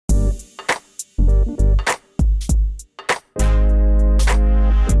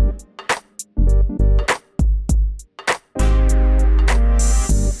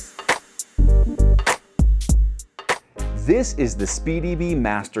This is the SpeedyBee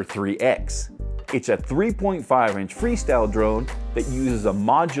Master 3X. It's a 3.5-inch freestyle drone that uses a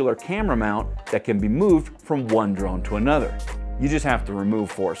modular camera mount that can be moved from one drone to another. You just have to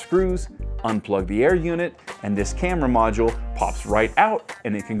remove 4 screws, unplug the air unit, and this camera module pops right out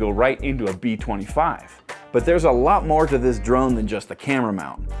and it can go right into a B-25. But there's a lot more to this drone than just the camera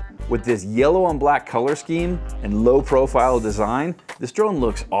mount. With this yellow and black color scheme and low profile design, this drone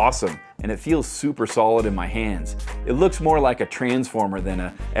looks awesome and it feels super solid in my hands. It looks more like a transformer than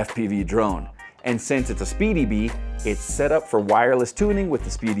a FPV drone. And since it's a SpeedyBee, it's set up for wireless tuning with the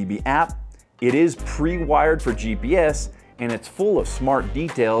SpeedyBee app. It is pre-wired for GPS, and it's full of smart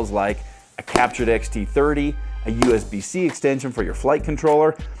details like a captured XT30, a USB-C extension for your flight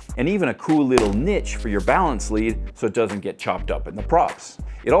controller, and even a cool little niche for your balance lead so it doesn't get chopped up in the props.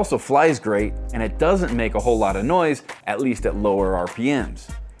 It also flies great, and it doesn't make a whole lot of noise, at least at lower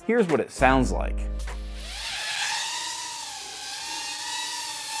RPMs. Here's what it sounds like.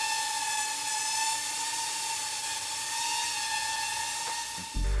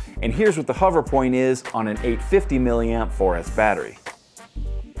 And here's what the hover point is on an 850 milliamp 4S battery.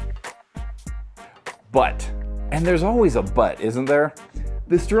 But, and there's always a but, isn't there?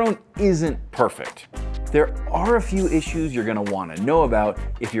 This drone isn't perfect. There are a few issues you're gonna wanna know about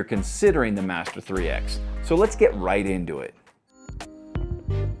if you're considering the Master 3X. So let's get right into it.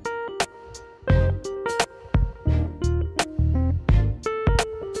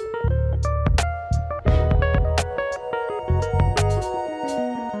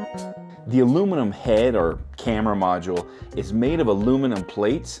 The aluminum head or camera module is made of aluminum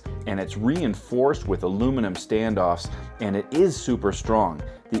plates and it's reinforced with aluminum standoffs, and it is super strong.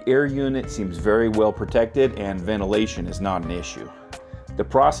 The air unit seems very well protected and ventilation is not an issue. The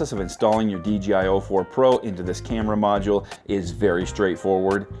process of installing your DJI O4 Pro into this camera module is very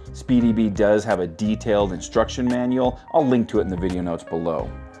straightforward. SpeedyBee does have a detailed instruction manual. I'll link to it in the video notes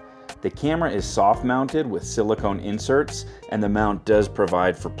below. The camera is soft mounted with silicone inserts, and the mount does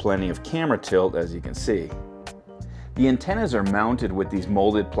provide for plenty of camera tilt, as you can see. The antennas are mounted with these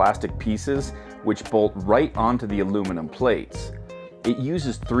molded plastic pieces which bolt right onto the aluminum plates. It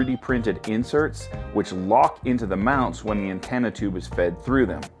uses 3D printed inserts which lock into the mounts when the antenna tube is fed through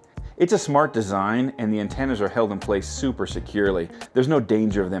them. It's a smart design, and the antennas are held in place super securely. There's no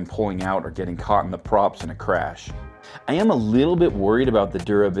danger of them pulling out or getting caught in the props in a crash. I am a little bit worried about the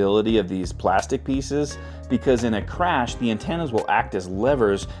durability of these plastic pieces because in a crash, the antennas will act as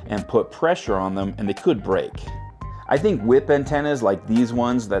levers and put pressure on them, and they could break. I think whip antennas like these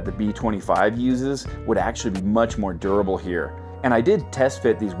ones that the B-25 uses would actually be much more durable here. And I did test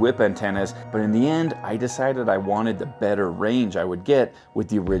fit these whip antennas, but in the end, I decided I wanted the better range I would get with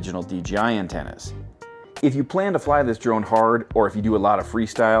the original DJI antennas. If you plan to fly this drone hard, or if you do a lot of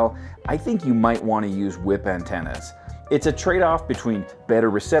freestyle, I think you might want to use whip antennas. It's a trade-off between better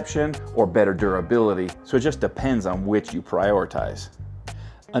reception or better durability, so it just depends on which you prioritize.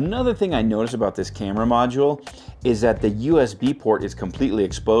 Another thing I noticed about this camera module is that the USB port is completely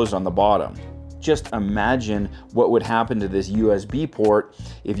exposed on the bottom. Just imagine what would happen to this USB port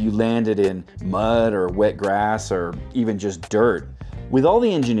if you landed in mud or wet grass or even just dirt. With all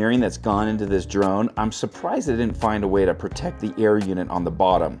the engineering that's gone into this drone, I'm surprised they didn't find a way to protect the air unit on the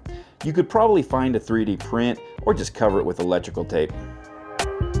bottom. You could probably find a 3D print or just cover it with electrical tape.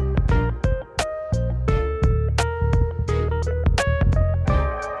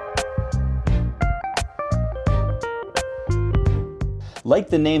 Like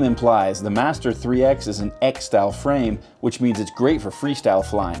the name implies, the Master 3X is an X-style frame, which means it's great for freestyle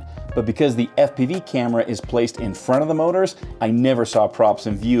flying. But because the FPV camera is placed in front of the motors, I never saw props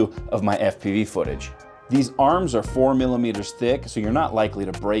in view of my FPV footage. These arms are 4 millimeters thick, so you're not likely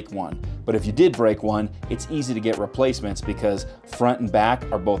to break one. But if you did break one, it's easy to get replacements because front and back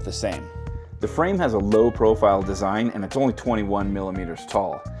are both the same. The frame has a low profile design and it's only 21 millimeters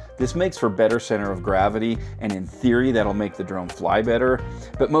tall. This makes for better center of gravity, and in theory that'll make the drone fly better,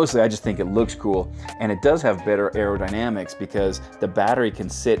 but mostly I just think it looks cool, and it does have better aerodynamics because the battery can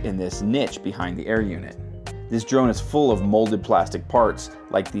sit in this niche behind the air unit. This drone is full of molded plastic parts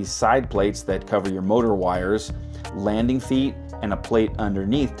like these side plates that cover your motor wires, landing feet, and a plate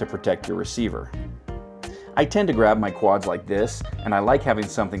underneath to protect your receiver. I tend to grab my quads like this, and I like having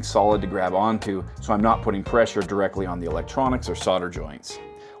something solid to grab onto so I'm not putting pressure directly on the electronics or solder joints.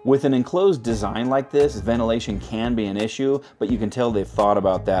 With an enclosed design like this, ventilation can be an issue, but you can tell they've thought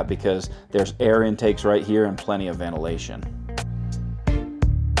about that because there's air intakes right here and plenty of ventilation.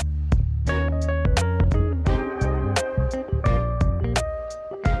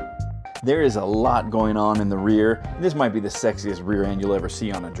 There is a lot going on in the rear. This might be the sexiest rear end you'll ever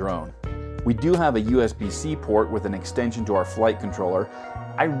see on a drone. We do have a USB-C port with an extension to our flight controller.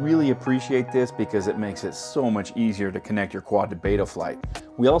 I really appreciate this because it makes it so much easier to connect your quad to Betaflight.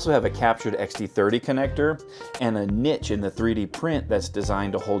 We also have a captured XT30 connector and a niche in the 3D print that's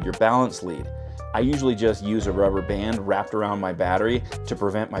designed to hold your balance lead. I usually just use a rubber band wrapped around my battery to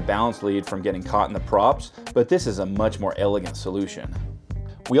prevent my balance lead from getting caught in the props, but this is a much more elegant solution.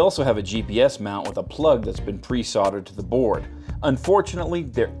 We also have a GPS mount with a plug that's been pre-soldered to the board. Unfortunately,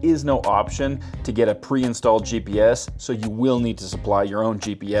 there is no option to get a pre-installed GPS, so you will need to supply your own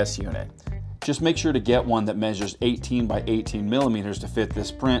GPS unit. Just make sure to get one that measures 18 by 18 millimeters to fit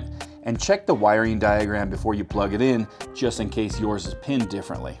this print, and check the wiring diagram before you plug it in, just in case yours is pinned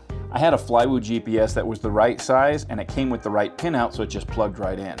differently. I had a Flywoo GPS that was the right size, and it came with the right pinout, so it just plugged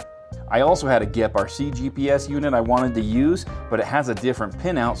right in. I also had a GEP RC GPS unit I wanted to use, but it has a different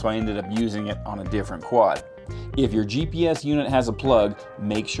pinout, so I ended up using it on a different quad. If your GPS unit has a plug,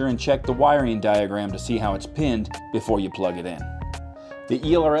 make sure and check the wiring diagram to see how it's pinned before you plug it in. The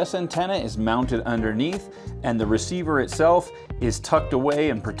ELRS antenna is mounted underneath, and the receiver itself is tucked away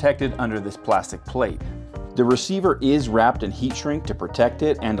and protected under this plastic plate. The receiver is wrapped in heat shrink to protect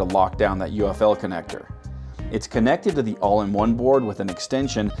it and to lock down that UFL connector. It's connected to the all-in-one board with an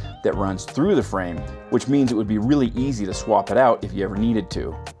extension that runs through the frame, which means it would be really easy to swap it out if you ever needed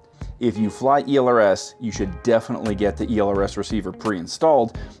to. If you fly ELRS, you should definitely get the ELRS receiver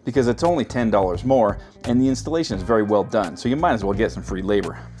pre-installed because it's only $10 more and the installation is very well done, so you might as well get some free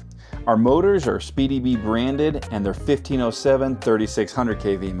labor. Our motors are SpeedyBee branded and they're 1507 3600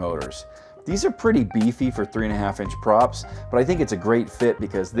 kV motors. These are pretty beefy for 3.5-inch props, but I think it's a great fit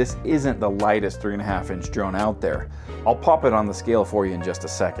because this isn't the lightest 3.5-inch drone out there. I'll pop it on the scale for you in just a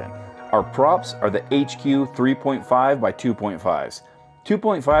second. Our props are the HQ 3.5 by 2.5s.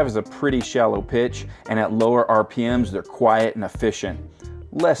 2.5 is a pretty shallow pitch, and at lower RPMs they're quiet and efficient.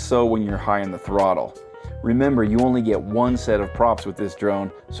 Less so when you're high in the throttle. Remember, you only get one set of props with this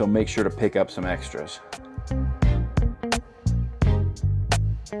drone, so make sure to pick up some extras.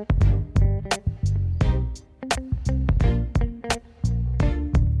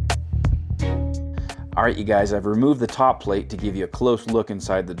 Alright you guys, I've removed the top plate to give you a close look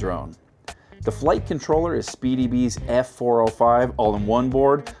inside the drone. The flight controller is SpeedyBee's F405 all-in-one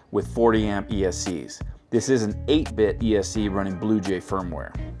board with 40 amp ESCs. This is an 8-bit ESC running BlueJay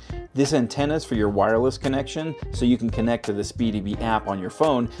firmware. This antenna is for your wireless connection, so you can connect to the SpeedyBee app on your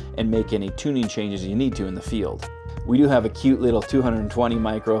phone and make any tuning changes you need to in the field. We do have a cute little 220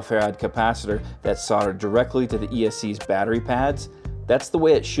 microfarad capacitor that's soldered directly to the ESC's battery pads. That's the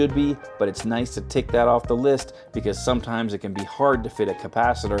way it should be, but it's nice to tick that off the list because sometimes it can be hard to fit a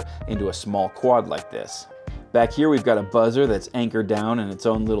capacitor into a small quad like this. Back here we've got a buzzer that's anchored down in its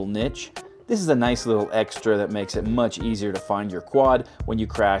own little niche. This is a nice little extra that makes it much easier to find your quad when you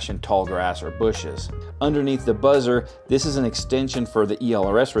crash in tall grass or bushes. Underneath the buzzer, this is an extension for the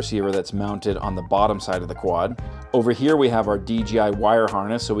ELRS receiver that's mounted on the bottom side of the quad. Over here we have our DJI wire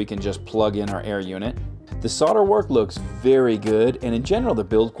harness so we can just plug in our air unit. The solder work looks very good, and in general the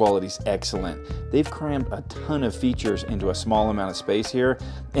build quality is excellent. They've crammed a ton of features into a small amount of space here,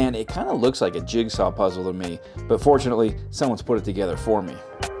 and it kind of looks like a jigsaw puzzle to me, but fortunately someone's put it together for me.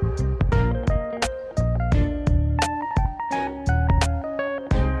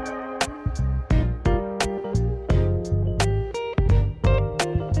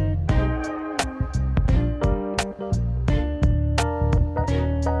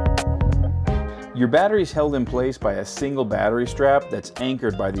 Your battery is held in place by a single battery strap that's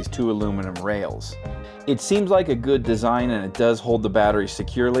anchored by these two aluminum rails. It seems like a good design and it does hold the battery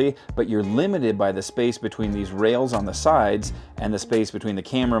securely, but you're limited by the space between these rails on the sides and the space between the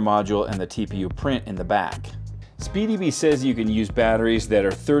camera module and the TPU print in the back. SpeedyBee says you can use batteries that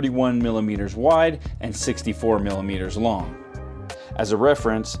are 31 millimeters wide and 64 millimeters long. As a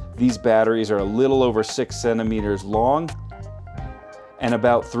reference, these batteries are a little over 6 centimeters long and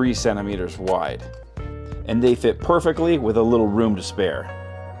about 3 centimeters wide. And they fit perfectly with a little room to spare.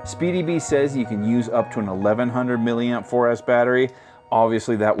 SpeedyBee says you can use up to an 1100 milliamp 4S battery.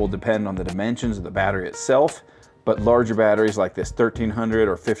 Obviously that will depend on the dimensions of the battery itself, but larger batteries like this 1300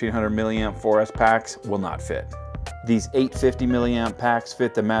 or 1500 milliamp 4S packs will not fit. These 850 milliamp packs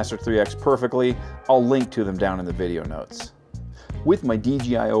fit the Master 3X perfectly. I'll link to them down in the video notes. With my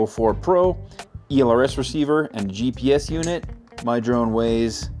DJI O4 Pro, ELRS receiver, and GPS unit, my drone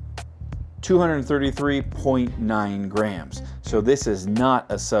weighs 233.9 grams, so this is not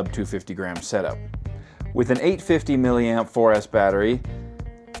a sub 250 gram setup. With an 850 milliamp 4S battery,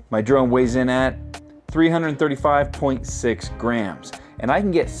 my drone weighs in at 335.6 grams, and I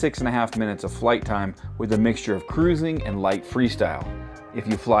can get 6.5 minutes of flight time with a mixture of cruising and light freestyle. If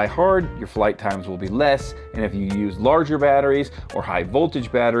you fly hard, your flight times will be less, and if you use larger batteries or high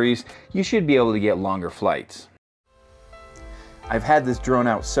voltage batteries, you should be able to get longer flights. I've had this drone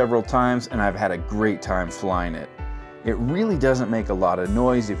out several times and I've had a great time flying it. It really doesn't make a lot of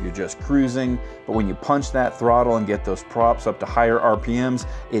noise if you're just cruising, but when you punch that throttle and get those props up to higher RPMs,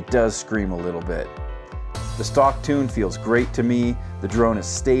 it does scream a little bit. The stock tune feels great to me. The drone is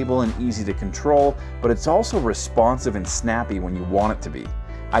stable and easy to control, but it's also responsive and snappy when you want it to be.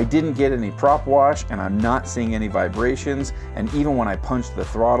 I didn't get any prop wash and I'm not seeing any vibrations, and even when I punch the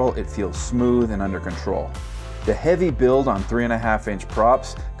throttle, it feels smooth and under control. The heavy build on 3.5-inch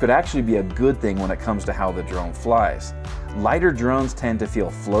props could actually be a good thing when it comes to how the drone flies. Lighter drones tend to feel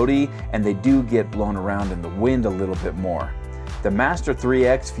floaty and they do get blown around in the wind a little bit more. The Master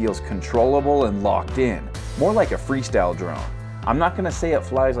 3X feels controllable and locked in, more like a freestyle drone. I'm not going to say it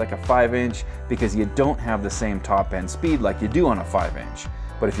flies like a 5-inch because you don't have the same top end speed like you do on a 5-inch.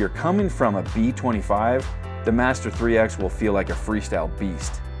 But if you're coming from a B25, the Master 3X will feel like a freestyle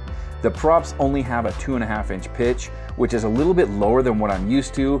beast. The props only have a 2.5-inch pitch, which is a little bit lower than what I'm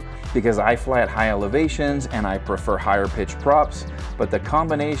used to because I fly at high elevations and I prefer higher pitch props, but the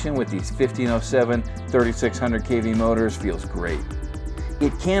combination with these 1507 3600 kV motors feels great.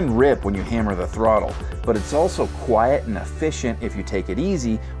 It can rip when you hammer the throttle, but it's also quiet and efficient if you take it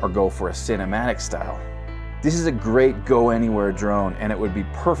easy or go for a cinematic style. This is a great go anywhere drone and it would be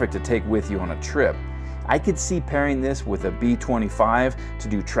perfect to take with you on a trip. I could see pairing this with a B25 to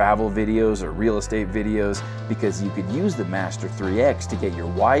do travel videos or real estate videos because you could use the Master 3X to get your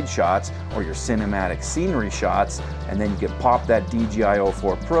wide shots or your cinematic scenery shots, and then you could pop that DJI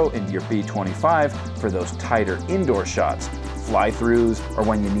O4 Pro into your B25 for those tighter indoor shots, fly-throughs, or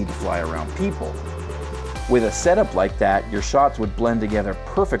when you need to fly around people. With a setup like that, your shots would blend together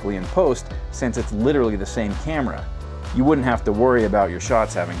perfectly in post since it's literally the same camera. You wouldn't have to worry about your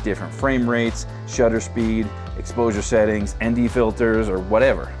shots having different frame rates, shutter speed, exposure settings, ND filters, or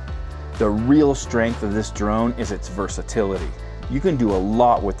whatever. The real strength of this drone is its versatility. You can do a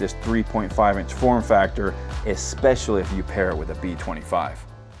lot with this 3.5-inch form factor, especially if you pair it with a B25.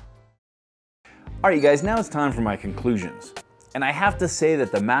 Alright you guys, now it's time for my conclusions. And I have to say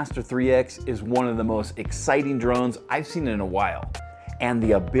that the Master 3X is one of the most exciting drones I've seen in a while. And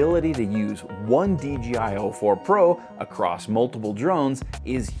the ability to use one DJI O4 Pro across multiple drones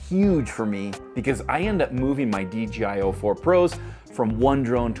is huge for me because I end up moving my DJI O4 Pros from one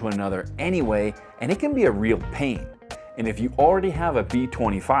drone to another anyway, and it can be a real pain. And if you already have a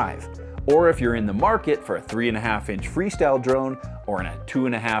B25, or if you're in the market for a 3.5-inch freestyle drone or in a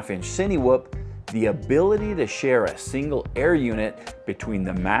 2.5-inch CineWhoop, the ability to share a single air unit between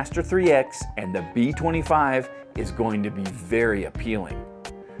the Master 3X and the B25 is going to be very appealing.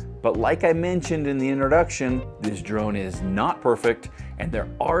 But like I mentioned in the introduction, this drone is not perfect and there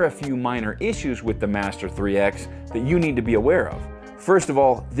are a few minor issues with the Master 3X that you need to be aware of. First of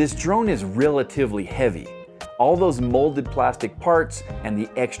all, this drone is relatively heavy. All those molded plastic parts and the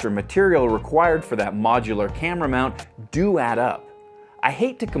extra material required for that modular camera mount do add up. I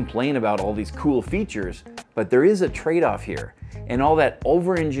hate to complain about all these cool features, but there is a trade-off here, and all that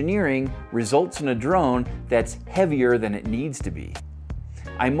over-engineering results in a drone that's heavier than it needs to be.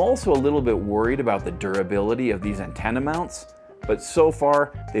 I'm also a little bit worried about the durability of these antenna mounts, but so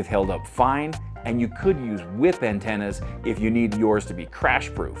far they've held up fine, and you could use whip antennas if you need yours to be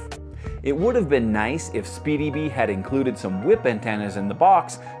crash-proof. It would have been nice if SpeedyBee had included some whip antennas in the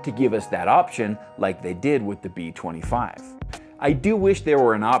box to give us that option like they did with the B25. I do wish there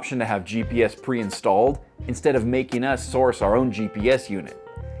were an option to have GPS pre-installed instead of making us source our own GPS unit.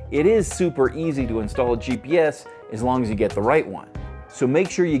 It is super easy to install a GPS as long as you get the right one. So make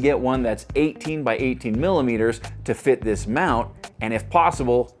sure you get one that's 18 by 18 millimeters to fit this mount, and if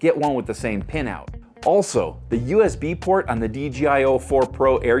possible, get one with the same pinout. Also, the USB port on the DJI O4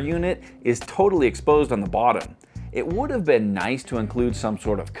 Pro air unit is totally exposed on the bottom. It would have been nice to include some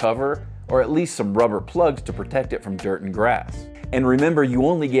sort of cover, or at least some rubber plugs to protect it from dirt and grass. And remember, you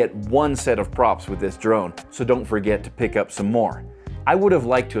only get one set of props with this drone, so don't forget to pick up some more. I would have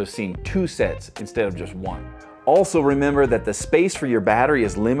liked to have seen 2 sets instead of just 1. Also remember that the space for your battery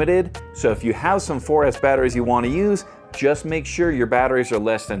is limited, so if you have some 4S batteries you want to use, just make sure your batteries are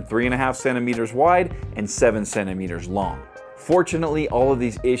less than 3.5 centimeters wide and 7 centimeters long. Fortunately, all of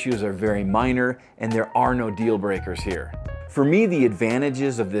these issues are very minor and there are no deal breakers here. For me, the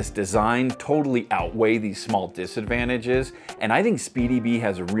advantages of this design totally outweigh these small disadvantages, and I think SpeedyBee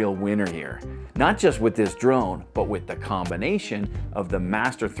has a real winner here. Not just with this drone, but with the combination of the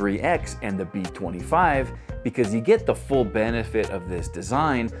Master 3X and the B25, because you get the full benefit of this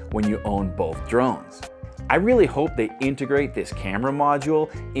design when you own both drones. I really hope they integrate this camera module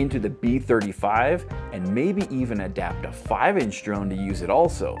into the B35 and maybe even adapt a 5-inch drone to use it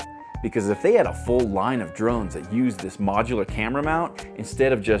also. Because if they had a full line of drones that use this modular camera mount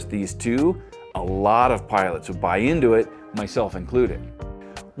instead of just these two, a lot of pilots would buy into it, myself included.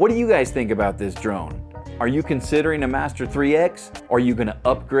 What do you guys think about this drone? Are you considering a Master 3X, or are you going to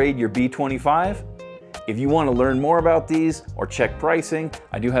upgrade your B25? If you want to learn more about these or check pricing,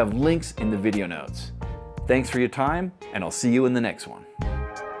 I do have links in the video notes. Thanks for your time, and I'll see you in the next one.